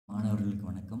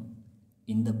வணக்கம்.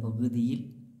 இந்த பகுதியில்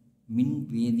மின்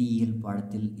வேதியியல்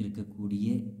பாடத்தில் இருக்கக்கூடிய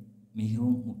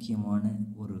மிகவும் முக்கியமான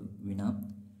ஒரு வினா,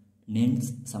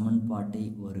 நெர்ன்ஸ் சமன்பாட்டை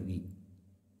வருவி.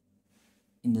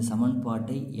 இந்த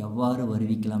சமன்பாட்டை எவ்வாறு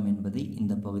வருவிக்கலாம் என்பதை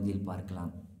இந்த பகுதியில்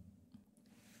பார்க்கலாம்.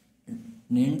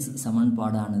 நெர்ன்ஸ்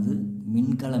சமன்பாடானது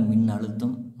மின்கல மின்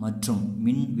அழுத்தம் மற்றும்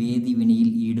மின் வேதி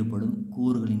வினையில் ஈடுபடும்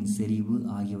கூறுகளின் செறிவு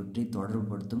ஆகியவற்றை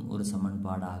தொடர்புபடுத்தும் ஒரு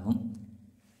சமன்பாடாகும்.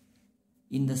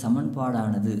 இந்த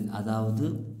சமன்பாடானது, அதாவது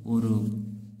ஒரு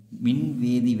மின்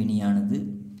வேதி வினையானது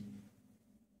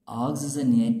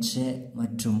ஆக்சிஜனேற்ற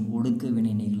மற்றும் ஒடுக்க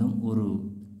வினை நிகழும் ஒரு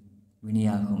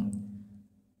வினையாகும்.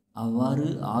 அவ்வாறு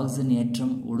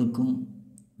ஆக்சிஜனேற்றம் ஒடுக்கும்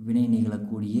வினை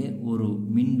நிகழக்கூடிய ஒரு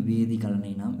மின்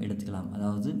வேதிக்கலனை நாம் எடுத்துக்கலாம்.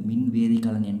 அதாவது மின்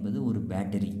வேதிக்கலன் என்பது ஒரு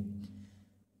பேட்டரி.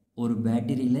 ஒரு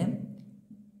பேட்டரியில்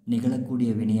நிகழக்கூடிய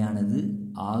வினையானது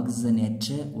ஆக்சிஜனேற்ற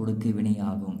ஒடுக்க வினை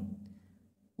ஆகும்.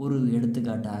 ஒரு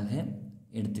எடுத்துக்காட்டாக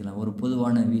எடுத்துக்கலாம். ஒரு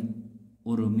பொதுவான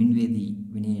ஒரு மின்வேதி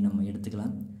வினையை நம்ம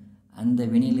எடுத்துக்கலாம். அந்த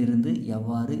வினையிலிருந்து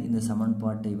எவ்வாறு இந்த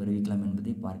சமன்பாட்டை வருவிக்கலாம்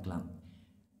என்பதை பார்க்கலாம்.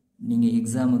 நீங்கள்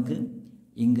எக்ஸாமுக்கு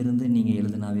இங்கிருந்து நீங்கள்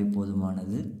எழுதினாவே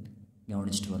போதுமானது,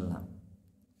 கவனிச்சுட்டு வரலாம்.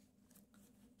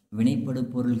 வினைப்படு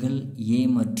பொருள்கள் A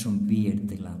மற்றும் B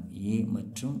எடுத்துக்கலாம். A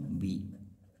மற்றும் B.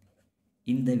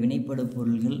 இந்த வினைப்படு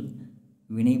பொருள்கள்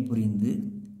வினை புரிந்து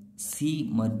C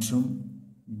மற்றும்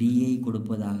Dயை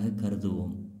கொடுப்பதாக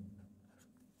கருதுவோம்.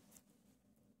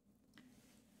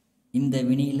 இந்த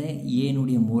வினையில்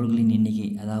ஏனுடைய மோல்களின் எண்ணிக்கை,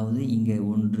 அதாவது இங்கே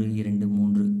 1, 2,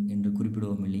 3 என்று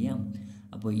குறிப்பிடுவோம் இல்லையா?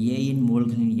 அப்போ ஏயின்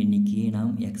மோல்களின் எண்ணிக்கையை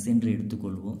நாம் X என்று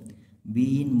எடுத்துக்கொள்வோம்.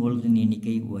 பியின் மோல்களின்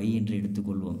எண்ணிக்கை Y என்று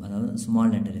எடுத்துக்கொள்வோம். அதாவது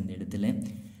ஸ்மால் லெட்டர் இந்த இடத்துல.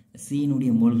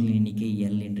 சியினுடைய மோல்களின் எண்ணிக்கை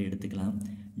L என்று எடுத்துக்கலாம்.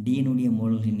 டியினுடைய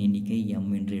மோல்களின் எண்ணிக்கை M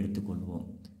என்று எடுத்துக்கொள்வோம்.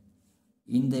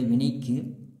 இந்த வினைக்கு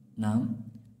நாம்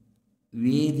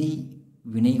வேதி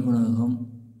வினைகுணகம்,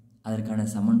 அதற்கான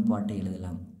சமன்பாட்டை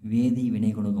எழுதலாம். வேதி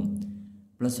வினைகுணகம்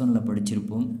 +1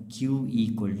 படிச்சிருப்போம். Q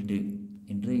 =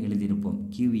 என்று எழுதியிருப்போம்.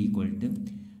 Q =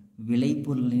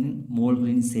 விளைபொருளின்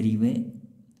மோல்களின் செறிவு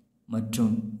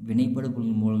மற்றும் வினைப்படு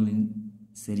பொருளின் மோல்களின்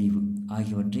செறிவு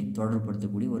ஆகியவற்றை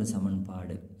தொடர்படுத்தக்கூடிய ஒரு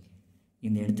சமன்பாடு.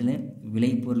 இந்த இடத்துல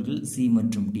விளைபொருள்கள் C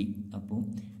மற்றும் D. அப்போது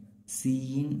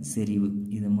Cயின் செறிவு,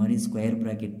 இது மாதிரி ஸ்கொயர்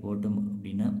பிராக்கெட் போட்டோம்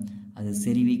அப்படின்னா அது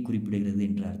செறிவை குறிப்பிடுகிறது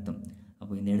என்று அர்த்தம்.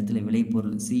 அப்போ இந்த இடத்துல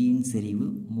விளைபொருள் Cயின் செறிவு,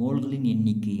 மோல்களின்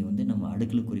எண்ணிக்கையை நம்ம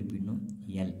அடுக்கில் குறிப்பிடணும்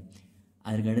L.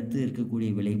 அதற்கு அடுத்து இருக்கக்கூடிய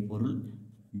விளைபொருள்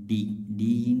D.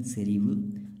 Dயின் செறிவு,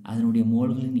 அதனுடைய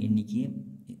மோல்களின் எண்ணிக்கையை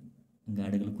இங்கே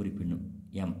அடுக்கில் குறிப்பிடணும்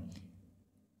M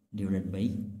 /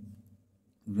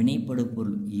 வினைப்படு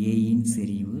பொருள் Aயின்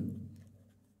செறிவு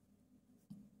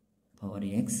பவர்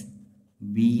X,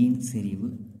 Bயின் செறிவு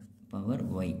பவர்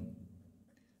Y.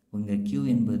 உங்க Q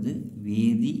என்பது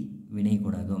வேதி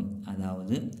வினைகுணகம்,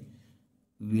 அதாவது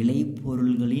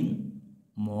விளைபொருள்களின்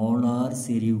மோலார்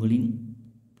செறிவுகளின்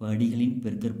படிகளின்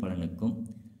பெருக்கற்பலனுக்கும்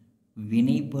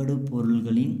வினைப்படு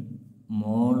பொருள்களின்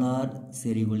மோலார்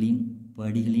செறிவுகளின்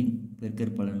படிகளின்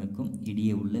பெருக்கற்பலனுக்கும்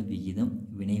இடையே உள்ள விகிதம்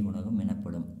வினைகுணகம்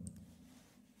எனப்படும்.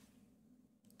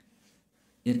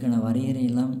 இதற்கான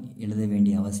வரையறையெல்லாம் எழுத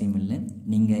வேண்டிய அவசியம் இல்லை.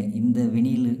 நீங்கள் இந்த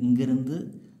வினையில் இங்கிருந்து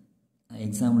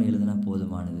எக்ஸாம்பிள் எழுதினா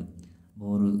போதுமானது.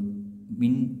 ஒரு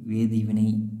மின் வேதி வினை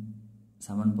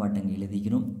சமன்பாட்டை அங்கே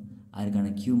எழுதிக்கிறோம். அதற்கான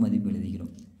Q மதிப்பு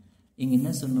எழுதிக்கிறோம். இங்கே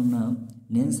என்ன சொன்னோம்னா,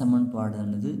 நெர்ன்ஸ்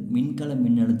சமன்பாடானது மின்கல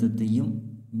மின்னழுத்தத்தையும்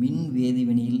மின் வேதி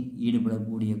வினையில்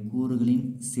ஈடுபடக்கூடிய கூறுகளின்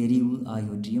செறிவு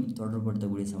ஆகியவற்றையும்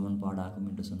தொடர்படுத்தக்கூடிய சமன்பாடாகும்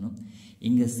என்று சொன்னோம்.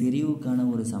 இங்கே செறிவுக்கான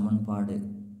ஒரு சமன்பாடு,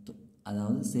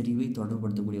 அதாவது செறிவை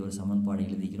தொடர்படுத்தக்கூடிய ஒரு சமன்பாடு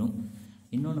எழுதிக்கிறோம்.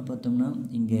 இன்னொன்று பார்த்தோம்னா,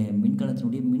 இங்கே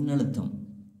மின்கலத்தினுடைய மின்னழுத்தம்,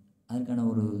 அதற்கான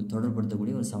ஒரு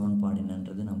தொடர்படுத்தக்கூடிய ஒரு சமன்பாடு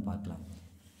என்னன்றது நாம் பார்க்கலாம்.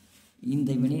 இந்த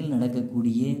வினையில்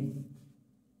நடக்கக்கூடிய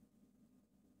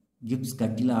கிப்ஸ்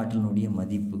கட்டில ஆற்றலினுடைய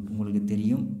மதிப்பு உங்களுக்கு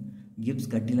தெரியும்.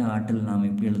 கிப்ஸ் கட்டில ஆற்றல் நாம்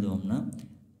எப்படி எழுதுவோம்னா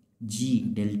G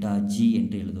ΔG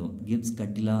என்று எழுதுவோம். கிப்ஸ்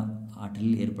கட்டிலா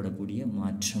ஆற்றலில் ஏற்படக்கூடிய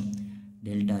மாற்றம்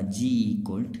ΔG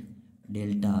 =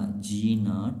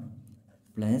 ΔG0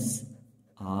 +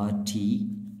 RT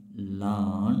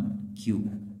ln Q.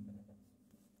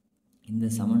 இந்த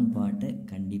சமன்பாட்டை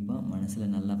கண்டிப்பாக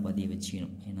மனசில் நல்லா பதிய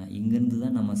வச்சுக்கணும். ஏன்னா இங்கேருந்து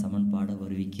தான் நம்ம சமன்பாடை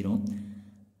வருவிக்கிறோம்.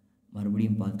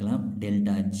 மறுபடியும் பார்க்கலாம்.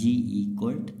 ΔG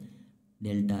 =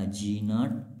 ΔG0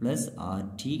 +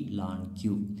 RT ln Q.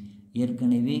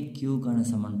 ஏற்கனவே Qக்கான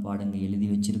சமன்பாடு அங்கே எழுதி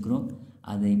வச்சிருக்கிறோம்.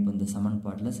 அதை இப்போ இந்த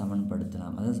சமன்பாட்டில்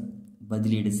சமன்படுத்தலாம், அதை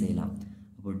பதிலீடு செய்யலாம்.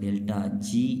 அப்போ ΔG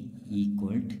 =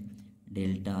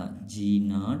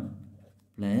 ΔG0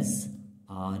 +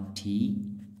 RT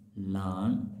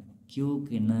ln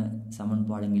Qக்கு என்ன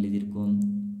சமன்பாடு இங்கே எழுதியிருக்கோம்,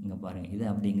 இங்கே பாருங்கள். இதை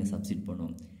அப்படி இங்கே சப்ஸ்டிட்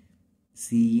பண்ணுவோம்.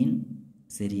 Cயின்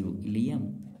செறிவு இல்லையா,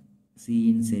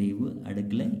 சியின் செறிவு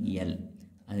அடுக்கில் எல்,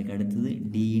 அதுக்கு அடுத்தது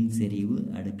டியின் செறிவு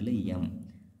அடுக்கில் எம்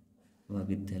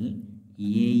வகுத்தல்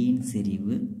ஏயின்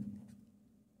செறிவு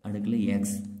அடுக்கில்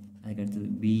எக்ஸ், அதுக்கு அடுத்தது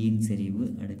பியின் செறிவு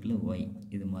அடுக்கில் ஒய்.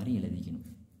 இது மாதிரி எழுதிக்கணும்.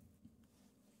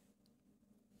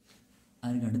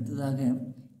 அதுக்கு அடுத்ததாக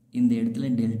இந்த இடத்துல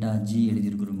டெல்டா ஜி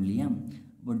எழுதியிருக்கிறோம் இல்லையா?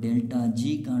 இப்போ டெல்டா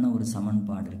ஜிக்கான ஒரு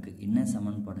சமன்பாடு இருக்குது. என்ன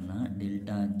சமன்பாடுனா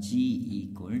delta G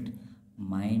equal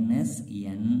minus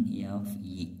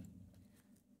NFE.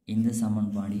 இந்த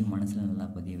சமன்பாடையும் மனசில் நல்லா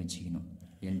பதிய வச்சுக்கணும்.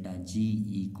 Delta G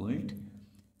equal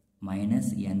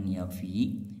minus NFE,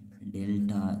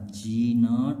 delta G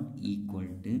naught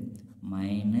equal to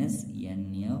minus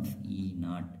NFE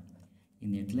not.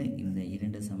 இந்த இடத்துல இந்த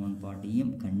இரண்டு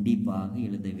சமன்பாட்டையும் கண்டிப்பாக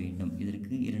எழுத வேண்டும்.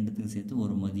 இதற்கு இரண்டுத்துக்கும் சேர்த்து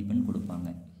ஒரு மதிப்பெண் கொடுப்பாங்க.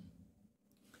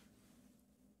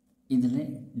 இதில்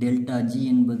டெல்டா ஜி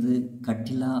என்பது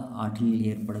கட்டிலா ஆற்றலில்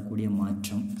ஏற்படக்கூடிய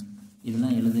மாற்றம்.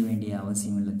 இதெல்லாம் எழுத வேண்டிய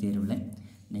அவசியம் இல்லை தேர்வில்.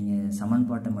 நீங்கள்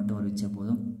சமன்பாட்டை மட்டும் வச்ச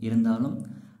போதும். இருந்தாலும்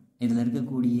இதில்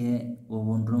இருக்கக்கூடிய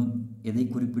ஒவ்வொன்றும் எதை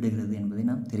குறிப்பிடுகிறது என்பதை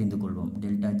நாம் தெரிந்து கொள்வோம்.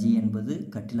 டெல்டா ஜி என்பது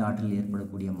கட்டிலா ஆற்றலில்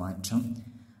ஏற்படக்கூடிய மாற்றம்.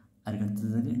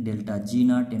 அதுக்கடுத்தது டெல்டா ஜி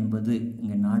நாட் என்பது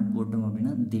இங்கே நாட் போட்டோம்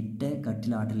அப்படின்னா திட்ட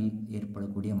கட்டிலா ஆற்றலில்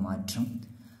ஏற்படக்கூடிய மாற்றம்.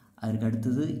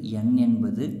 அதுக்கடுத்தது என்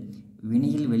என்பது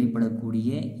வினையில் வெளிப்படக்கூடிய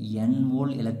n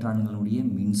வோல்ட் எலக்ட்ரான்களுடைய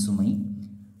மின்சுமை.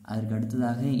 அதற்கு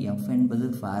அடுத்ததாக எஃப் என்பது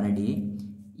ஃபாரடே,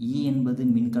 இ என்பது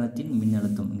மின்கலத்தின்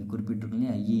மின்னழுத்தம். இங்கே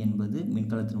குறிப்பிட்டிருக்கோம் ஐ என்பது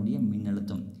மின்கலத்தினுடைய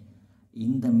மின்னழுத்தம்.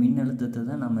 இந்த மின்னழுத்தத்தை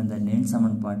தான் நம்ம இந்த நெர்ன்ஸ்ட்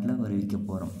சமன்பாட்டில் வருவிக்க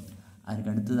போகிறோம்.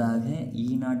 அதுக்கு அடுத்ததாக இ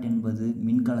நாட் என்பது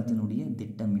மின்கலத்தினுடைய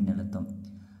திட்ட மின்னழுத்தம்.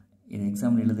 இது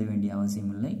எக்ஸாம்பிள் எழுத வேண்டிய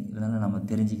அவசியம் இல்லை, இதனால் நம்ம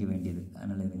தெரிஞ்சிக்க வேண்டியது,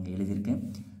 அதனால் இது இங்கே எழுதியிருக்கேன்.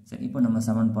 சரி, இப்போ நம்ம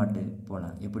சமன்பாட்டு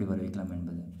போகலாம், எப்படி வருவிக்கலாம்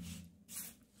என்பது.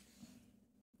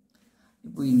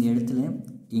 இப்போ இந்த இடத்துல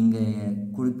இங்கே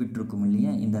குறிப்பிட்டிருக்கும்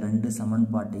இல்லையா, இந்த ரெண்டு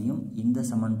சமன்பாட்டையும் இந்த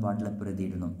சமன்பாட்டில்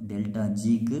பிரதியிடணும். டெல்டா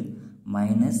ஜிக்கு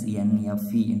மைனஸ்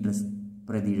என்எஃப்இ என்று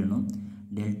பிரதியிடணும்.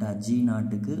 டெல்டா ஜி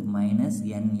நாட்டுக்கு மைனஸ்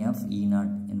என்எஃப்இ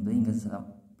நாட் என்பதை இங்கே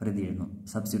பிரதியிடணும்.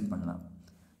 சப்ஸ்டியூட்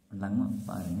பண்ணலாமா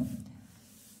பாருங்கள்.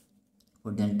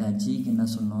 இப்போ டெல்டா ஜிக்கு என்ன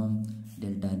சொன்னோம்?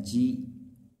 டெல்டா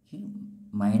ஜிக்கு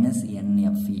மைனஸ்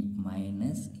என்எஃப்இ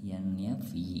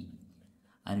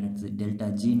அதுக்கடுத்து டெல்டா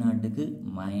ஜி நாட்டுக்கு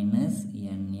மைனஸ்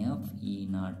என்எஃப்இ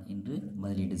நாட் என்று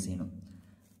பதிலீடு செய்யணும்.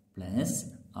 ப்ளஸ்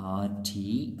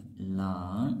ஆர்டி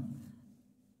லான்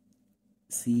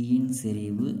சியின்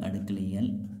செறிவு அடுக்கில் எல்,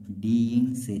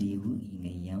 டியின் செறிவு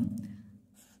இங்கே எம்,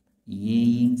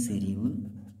 ஏயின் செறிவு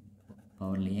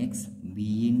பவரில் எக்ஸ்,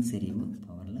 பியின் செறிவு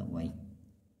பவரில் ஒய்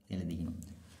எழுதிக்கணும்.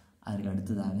 அதுக்கு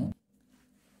அடுத்ததாக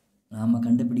நாம்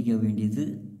கண்டுபிடிக்க வேண்டியது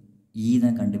இ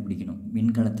தான் கண்டுபிடிக்கணும்.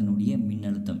 மின்கலத்தினுடைய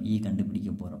மின்னழுத்தம் இ கண்டுபிடிக்க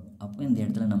போகிறோம். அப்போ இந்த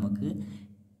இடத்துல நமக்கு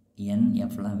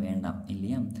என்எஃப்லாம் வேண்டாம்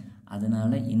இல்லையா?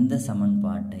 அதனால் இந்த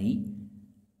சமன்பாட்டை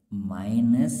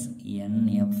மைனஸ்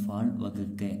என்எஃப் ஆல்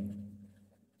வகுக்க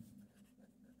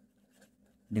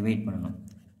டிவைட் பண்ணணும்.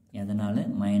 அதனால்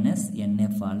மைனஸ்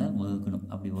என்எஃப் ஆல் வகுக்கணும்.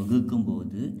 அப்படி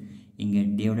வகுக்கும்போது இங்கே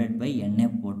டிவைடட் பை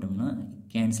என்எஃப் போட்டோம்னா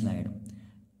கேன்சல் ஆகிடும்.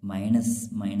 மைனஸ்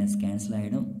மைனஸ் கேன்சல்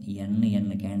ஆகிடும்,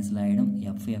 என் கேன்சல் ஆகிடும்,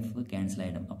 எஃப் கேன்சல்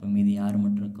ஆகிடும். அப்போ மீது யார்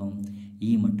மட்டும் இருக்கும்? இ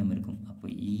மட்டும் இருக்கும். அப்போ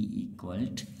இ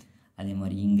ஈக்குவல்ட் அதே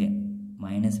மாதிரி இங்கே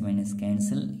மைனஸ் மைனஸ்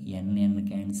கேன்சல், என்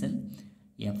கேன்சல்,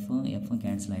 எஃப்பும்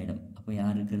கேன்சல் ஆகிடும். அப்போ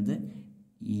யார் இருக்கிறது?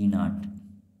 இ நாட்.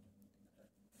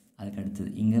 அதுக்கு அடுத்தது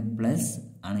இங்கே ப்ளஸ்,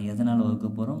 ஆனால் எதனால் வகுக்க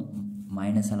போகிறோம்?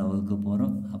 மைனஸால் வகுக்க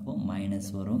போகிறோம். அப்போது மைனஸ்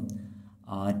வரும்.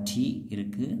 ஆர்டி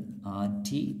இருக்குது,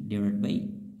 RT divide by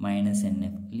minus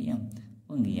NF இல்லையா?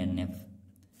 இப்போ இங்கே என்எஃப்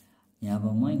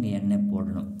ஞாபகமாக இங்கே என்எஃப்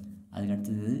போடணும்.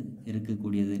 அதுக்கடுத்தது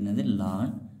இருக்கக்கூடியது என்னது?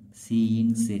 லான்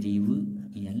சியின் செறிவு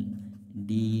எல்,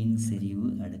 டியின் செறிவு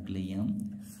அடுக்கில் எம்,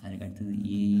 அதுக்கடுத்தது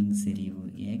ஏயின் செறிவு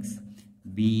எக்ஸ்,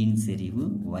 பியின் செறிவு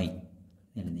ஒய்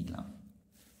எழுதிக்கலாம்.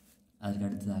 அதுக்கு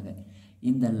அடுத்ததாக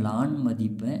இந்த லான்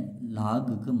மதிப்பை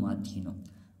லாகுக்கு மாற்றிக்கணும்.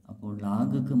 அப்போது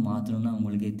லாகுக்கு மாற்றணும்னா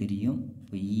உங்களுக்கே தெரியும்.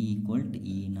 இப்போ இ equal to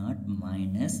E naught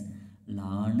minus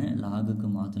லானை லாகுக்கு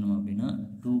மாற்றணும் அப்படின்னா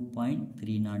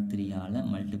 2.303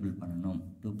 மல்டிபிள் பண்ணணும்.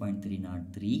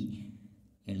 2.303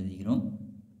 எழுதிக்கிறோம்.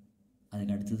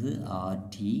 அதுக்கு அடுத்தது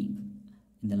ஆர்டி.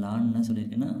 இந்த லான் என்ன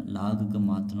சொல்லியிருக்கேன்னா லாகுக்கு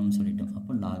மாற்றணும்னு சொல்லிட்டோம்.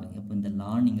 அப்போ லாக், அப்போ இந்த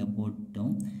லான் இங்கே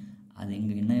போட்டோம், அது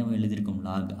இங்கே என்ன எழுதியிருக்கோம்?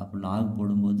 லாக். அப்போ லாக்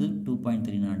போடும்போது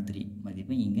 2.303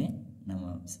 மதிப்பை இங்கே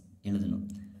நம்ம எழுதணும்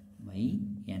பை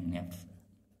என்எஃப்.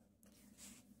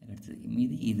 அடுத்தது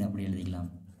மீதி இது அப்படி எழுதிக்கலாம்.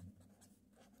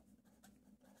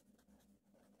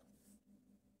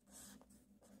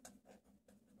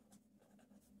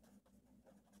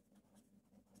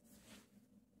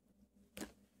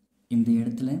 இந்த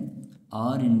இடத்துல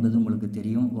ஆர் என்பது உங்களுக்கு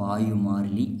தெரியும், வாயு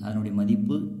மாறிலி. அதனுடைய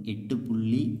மதிப்பு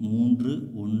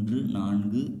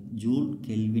 8.314 joule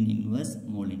kelvin inverse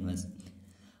mole inverse.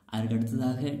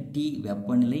 அதுக்கடுத்ததாக T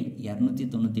வெப்பநிலை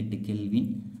 298 கெல்வின்.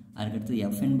 அதுக்கடுத்து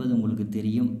F என்பது உங்களுக்கு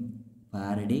தெரியும்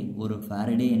ஃபாரடே. ஒரு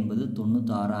ஃபாரடே என்பது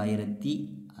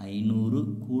 96,500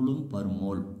 கூலும் பர்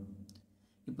மோல்.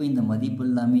 இப்போ இந்த மதிப்பு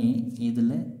எல்லாமே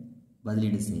இதில்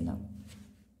பதிலீடு செய்யலாம்.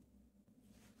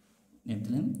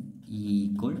 இடத்துல E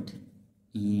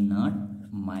E0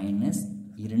 மைனஸ்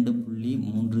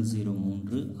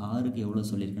 2.303 ஆறுக்கு எவ்வளோ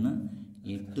சொல்லியிருக்குன்னா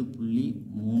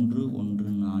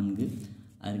 8.314.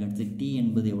 அதுக்கடுத்து T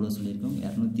என்பது எவ்வளோ சொல்லியிருக்கோம்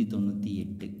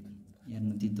 298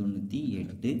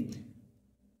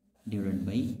 டிவைடட்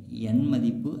பை N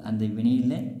மதிப்பு அந்த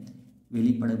வினையில்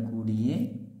வெளிப்படக்கூடிய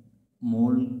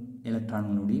மோல்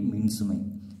எலக்ட்ரான்களுடைய மின்சுமை.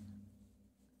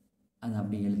 அது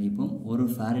அப்படி எழுதிப்போம். ஒரு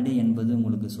ஃபாரடே என்பது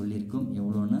உங்களுக்கு சொல்லியிருக்கும்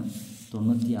எவ்வளோன்னா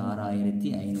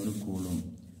 96,500 கூலும்.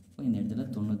 இப்போ இந்த இடத்துல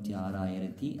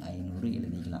 96,500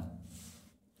 எழுதிக்கலாம்.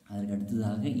 அதற்கு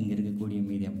அடுத்ததாக இங்கே இருக்கக்கூடிய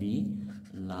மீது அப்படியே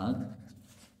லாக்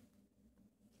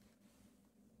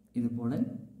இது போல்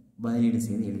பதிலீடு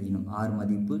செய்து எழுதினோம். ஆர்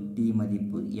மதிப்பு, டி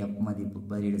மதிப்பு, எஃப் மதிப்பு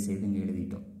பதிலீடு செய்து இங்கே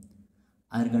எழுதிட்டோம்.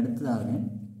 அதற்கு அடுத்ததாக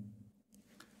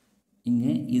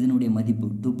இங்கே இதனுடைய மதிப்பு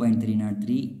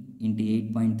 2.303 into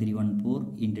 8.314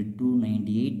 into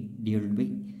 298 divided by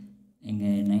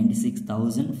இங்கே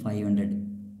 96,500.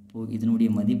 இப்போது இதனுடைய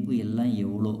மதிப்பு எல்லாம்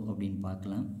எவ்வளோ அப்படின்னு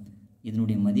பார்க்கலாம்.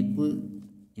 இதனுடைய மதிப்பு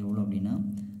எவ்வளோ அப்படின்னா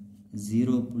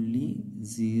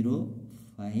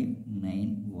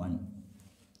 0.0591.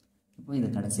 இப்போ இதை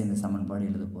கடைசி இந்த சமன்பாடு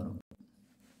எழுத போகிறோம்.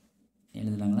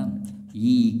 எழுதலாங்களா?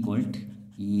 E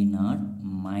E0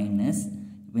 மைனஸ்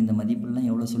இப்போ இந்த மதிப்பெல்லாம்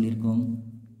எவ்வளோ சொல்லியிருக்கோம்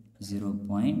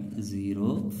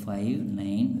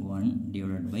 0.0591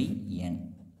 divided by n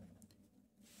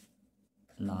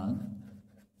log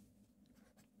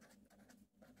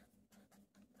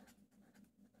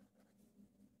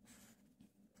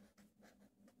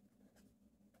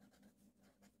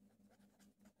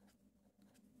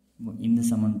இந்த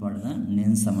சமன்பாடு தான்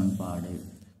நெர்ன்ஸ்ட் சமன்பாடு.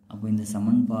 அப்போ இந்த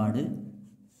சமன்பாடு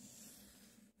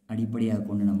அடிப்படையாக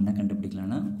கொண்டு நம்ம என்ன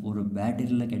கண்டுபிடிக்கலாம்னா ஒரு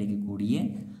பேட்டரியில் கிடைக்கக்கூடிய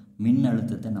மின்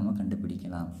அழுத்தத்தை நம்ம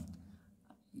கண்டுபிடிக்கலாம்.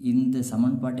 இந்த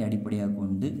சமன்பாட்டை அடிப்படையாக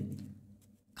கொண்டு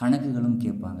கணக்குகளும்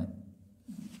கேட்பாங்க.